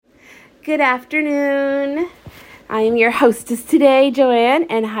Good afternoon. I am your hostess today, Joanne,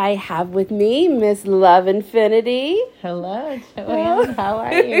 and I have with me Miss Love Infinity. Hello, Joanne. How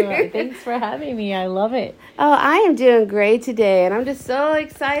are you? Thanks for having me. I love it. Oh, I am doing great today, and I'm just so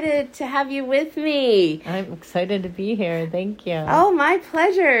excited to have you with me. I'm excited to be here. Thank you. Oh, my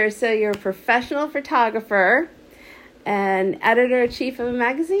pleasure. So you're a professional photographer and editor-in-chief of a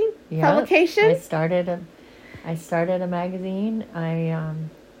magazine publication? I started a magazine.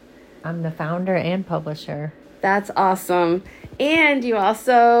 I'm the founder and publisher. That's awesome. And you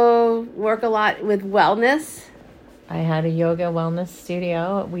also work a lot with wellness. I had a yoga wellness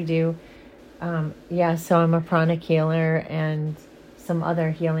studio. We do, so I'm a pranic healer and some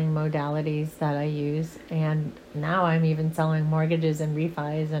other healing modalities that I use. And now I'm even selling mortgages and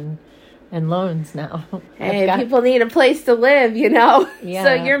refis and loans now. Hey, people need a place to live, Yeah.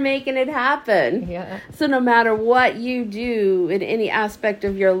 So you're making it happen. Yeah. So no matter what you do in any aspect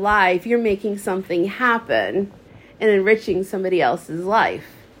of your life, you're making something happen and enriching somebody else's life.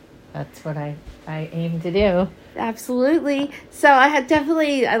 That's what I aim to do. Absolutely. So I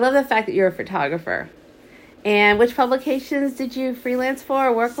love the fact that you're a photographer. And which publications did you freelance for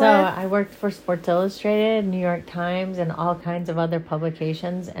or work with? So I worked for Sports Illustrated, New York Times, and all kinds of other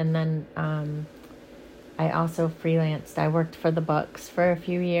publications. And then I also freelanced. I worked for the Bucks for a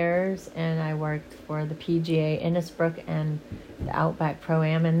few years, and I worked for the PGA Innisbrook and the Outback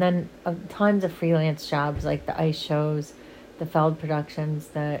Pro-Am. And then tons of freelance jobs like the ice shows, the Feld Productions,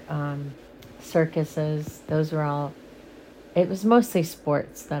 the circuses. Those were all... It was mostly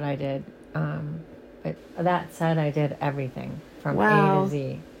sports that I did. But that said, I did everything from A to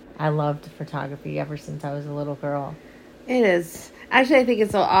Z. I loved photography ever since I was a little girl. It is. Actually, I think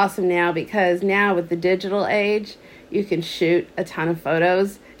it's so awesome now because now with the digital age, you can shoot a ton of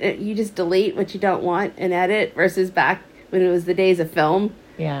photos. You just delete what you don't want and edit versus back when it was the days of film.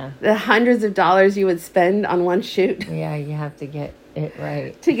 Yeah. The hundreds of dollars you would spend on one shoot. Yeah, you have to get it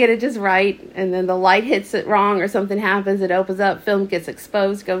right. To get it just right, and then the light hits it wrong or something happens, it opens up, film gets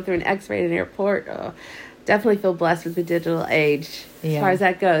exposed, go through an x-ray at an airport. Oh, definitely feel blessed with the digital age as far as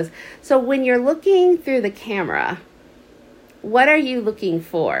that goes. So when you're looking through the camera, what are you looking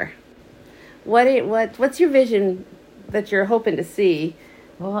for? What's your vision that you're hoping to see?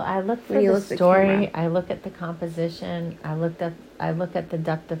 Well, I look for the story. I look at the composition. I look at the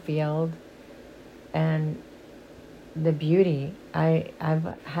depth of field and the beauty.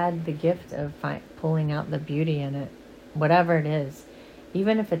 I've had the gift of pulling out the beauty in it, whatever it is.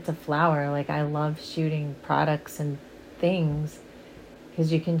 Even if it's a flower, like I love shooting products and things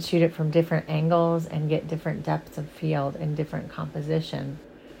because you can shoot it from different angles and get different depths of field and different composition.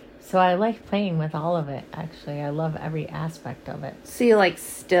 So I like playing with all of it, actually. I love every aspect of it. So you like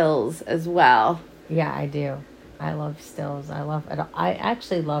stills as well? Yeah, I do. I love stills. I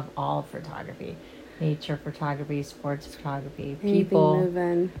actually love all photography. Nature photography, sports photography, people. Anything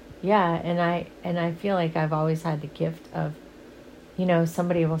moving. Yeah, and I feel like I've always had the gift of,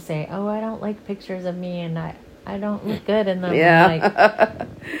 somebody will say, "Oh, I don't like pictures of me and I don't look good in them." Yeah.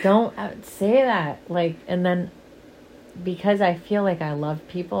 Like, don't say that. Like, and then because I feel like I love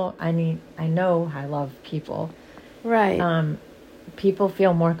people, I know I love people. Right. People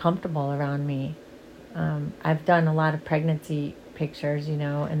feel more comfortable around me. I've done a lot of pregnancy pictures,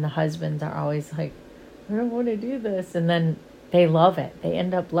 and the husbands are always like, "I don't want to do this," and then they love it. They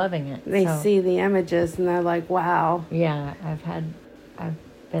end up loving it. They see the images and they're like, "Wow." Yeah, I've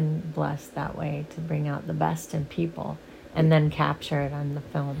been blessed that way to bring out the best in people and then capture it on the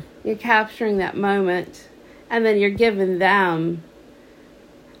film. You're capturing that moment, and then you're giving them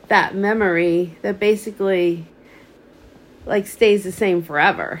that memory that basically like stays the same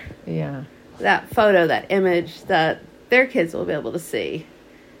forever. Yeah. That photo, that image that their kids will be able to see.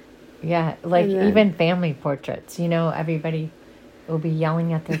 Yeah, like even family portraits, everybody will be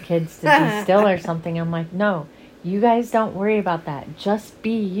yelling at their kids to be still or something. I'm like, no, you guys don't worry about that. Just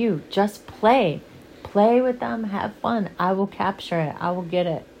be you. Just play. Play with them. Have fun. I will capture it. I will get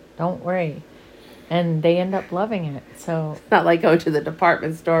it. Don't worry. And they end up loving it. So it's not like going to the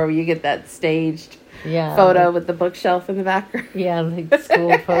department store where you get that staged photo with the bookshelf in the background. Yeah, like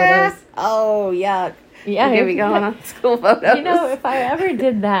school photos. Oh, yuck. Yeah, here we go on school photos. If I ever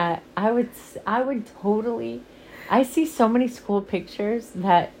did that, I would totally. I see so many school pictures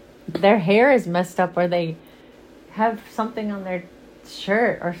that their hair is messed up or they have something on their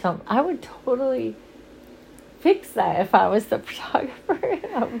shirt or something. I would totally fix that if I was the photographer.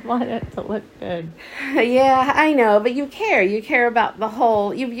 I would want it to look good. Yeah, I know, but you care. You care about the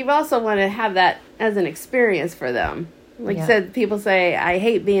whole. You also want to have that as an experience for them. Like you said, people say, I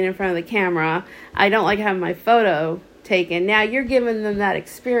hate being in front of the camera. I don't like having my photo taken. Now you're giving them that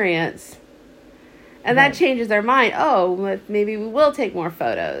experience. And that changes their mind. Oh, maybe we will take more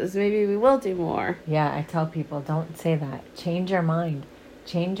photos. Maybe we will do more. Yeah, I tell people, don't say that. Change your mind.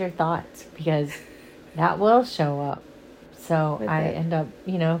 Change your thoughts, because that will show up. So I end up,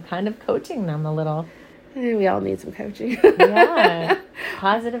 kind of coaching them a little. We all need some coaching. Yeah.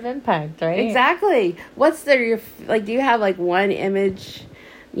 Positive impact, right? Exactly. What's do you have like one image,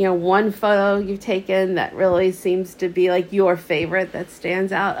 one photo you've taken that really seems to be like your favorite that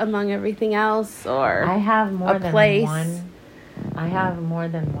stands out among everything else? Or I have more than place? One. I have more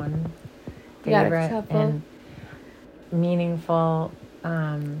than one favorite and meaningful.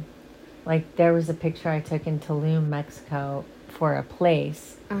 Like there was a picture I took in Tulum, Mexico for a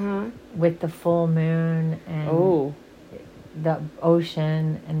place with the full moon and the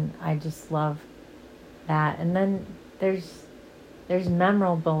ocean, and I just love that. And then there's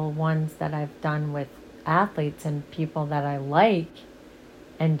memorable ones that I've done with athletes and people that I like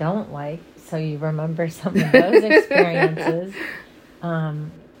and don't like, so you remember some of those experiences.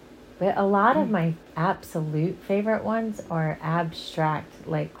 But a lot of my absolute favorite ones are abstract,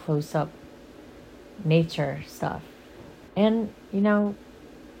 like close-up nature stuff. And,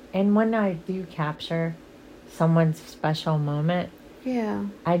 and when I do capture someone's special moment,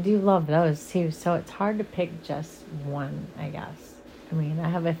 I do love those too. So it's hard to pick just one, I guess. I mean, I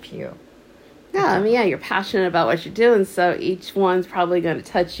have a few. No, you're passionate about what you're doing, so each one's probably going to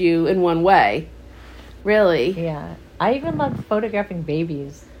touch you in one way. Really. Yeah. I even love photographing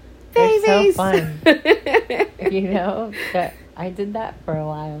babies. Babies! They're so fun. That I did that for a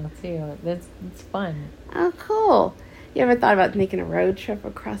while too. It's fun. Oh, cool. You ever thought about making a road trip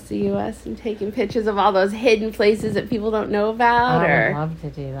across the U.S. and taking pictures of all those hidden places that people don't know about? I would love to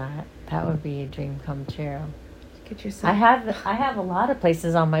do that. That would be a dream come true. Get yourself. I have a lot of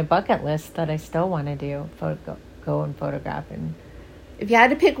places on my bucket list that I still want to do. Go and photograph. And if you had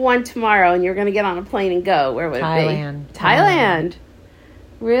to pick one tomorrow and you're going to get on a plane and go, where would it be? Thailand.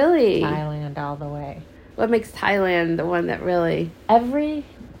 Really? Thailand all the way. What makes Thailand the one that really... Every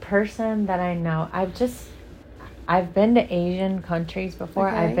person that I know, I've been to Asian countries before.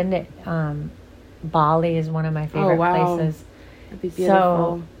 Okay. I've been to Bali is one of my favorite places. That'd be beautiful.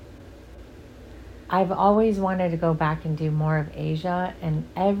 So I've always wanted to go back and do more of Asia, and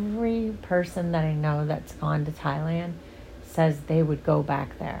every person that I know that's gone to Thailand says they would go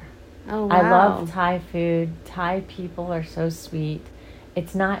back there. Oh, wow. I love Thai food. Thai people are so sweet.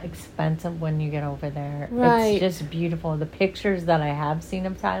 It's not expensive when you get over there. Right. It's just beautiful. The pictures that I have seen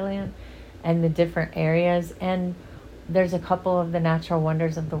of Thailand and the different areas, and there's a couple of the natural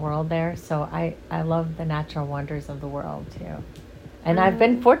wonders of the world there, so I love the natural wonders of the world too. And I've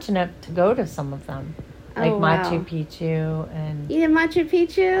been fortunate to go to some of them, like Machu Picchu. And you did Machu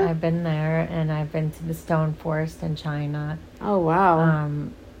Picchu? I've been there, and I've been to the Stone Forest in China. Oh, wow.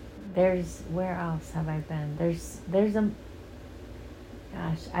 Where else have I been? There's a...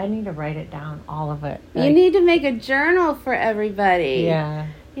 Gosh, I need to write it down, all of it. You need to make a journal for everybody. Yeah.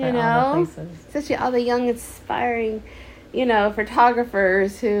 All the places. Especially all the young, inspiring,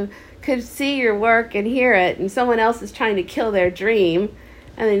 photographers who could see your work and hear it, and someone else is trying to kill their dream,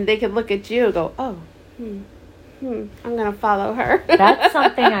 and then they could look at you and go, oh, I'm going to follow her. That's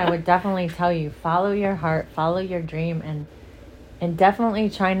something I would definitely tell you. Follow your heart, follow your dream, and definitely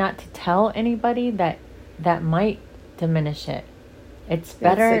try not to tell anybody that might diminish it. It's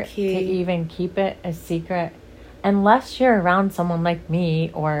better to even keep it a secret, unless you're around someone like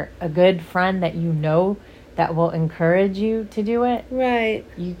me or a good friend that that will encourage you to do it. Right.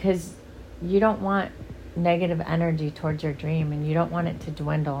 Because you don't want negative energy towards your dream, and you don't want it to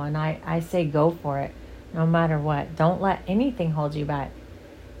dwindle. And I say go for it, no matter what. Don't let anything hold you back.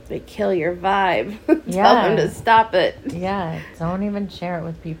 They kill your vibe. Tell them to stop it. Yeah. Don't even share it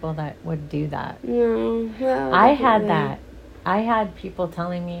with people that would do that. No. Well, I had that. I had people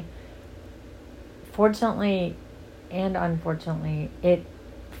telling me, fortunately and unfortunately, it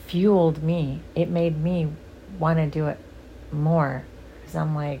fueled me. It made me want to do it more. Because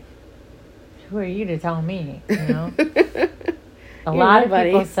I'm like, who are you to tell me? A lot of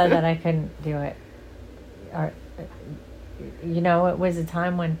people said that I couldn't do it. Or, it was a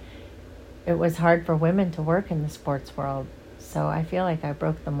time when it was hard for women to work in the sports world. So I feel like I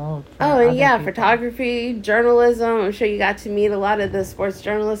broke the mold for other people. Photography, journalism. I'm sure you got to meet a lot of the sports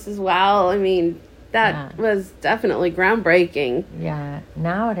journalists as well. I mean, that was definitely groundbreaking. Yeah.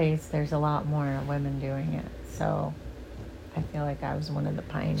 Nowadays, there's a lot more women doing it. So I feel like I was one of the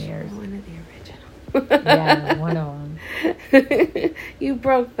pioneers. One of the original. Yeah, one of them. You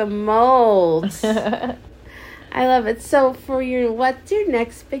broke the mold. I love it. So what's your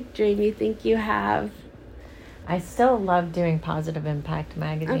next big dream you think you have? I still love doing Positive Impact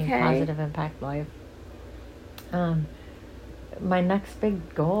Magazine, Positive Impact Life. My next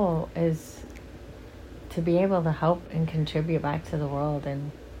big goal is to be able to help and contribute back to the world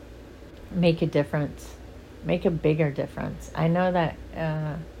and make a difference, make a bigger difference. I know that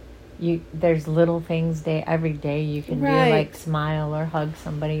there's little things every day you can do, like smile or hug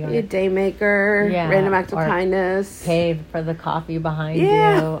somebody, or a day maker, random act of kindness, pay for the coffee behind you,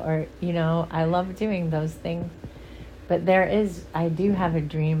 or I love doing those things. But I do have a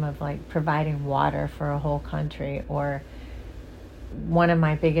dream of like providing water for a whole country, or one of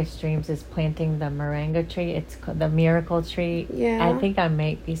my biggest dreams is planting the moringa tree. It's called the miracle tree. Yeah. I think I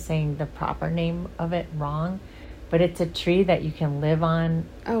might be saying the proper name of it wrong, but it's a tree that you can live on.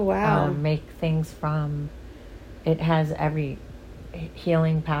 Oh, wow. Make things from. It has every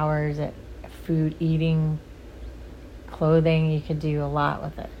healing powers, food, eating, clothing. You could do a lot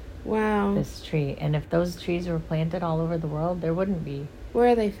with it. Wow. This tree. And if those trees were planted all over the world, there wouldn't be. Where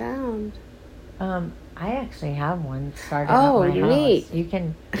are they found? I actually have one started at my neat. house.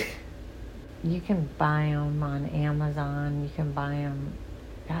 You can buy them on Amazon. You can buy them.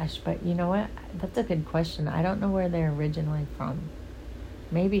 Gosh, but you know what? That's a good question. I don't know where they're originally from.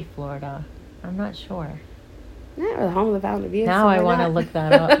 Maybe Florida. I'm not sure. Not the home of the Fountain of Youth. Now I want to look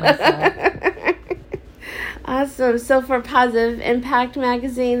that up myself. Awesome. So for Positive Impact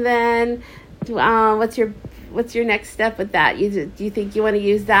Magazine, then, what's your next step with that? Do you think you want to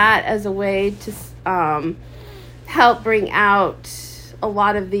use that as a way to help bring out a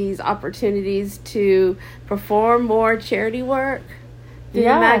lot of these opportunities to perform more charity work through the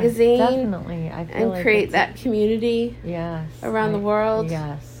magazine? Definitely. I feel and create that community around the world?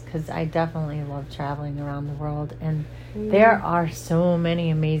 Yes, because I definitely love traveling around the world. And there are so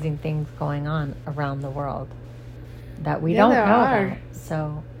many amazing things going on around the world that we don't know about.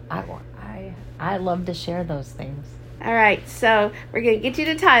 So I love to share those things. All right, so we're going to get you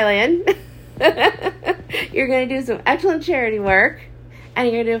to Thailand. You're going to do some excellent charity work, and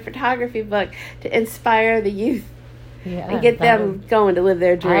you're going to do a photography book to inspire the youth and get them going to live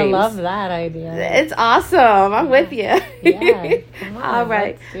their dreams. I love that idea. It's awesome. I'm with you. Yeah, come on, all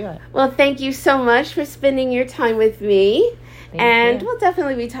right. Let's do it. Well, thank you so much for spending your time with me. Thank you. We'll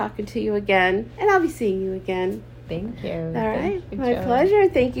definitely be talking to you again, and I'll be seeing you again. Thank you. All right. My pleasure.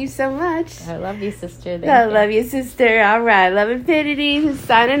 Thank you so much. I love you, sister. I love you, sister. All right. Love Infinity.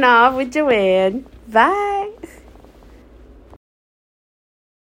 Signing off with Joanne. Bye.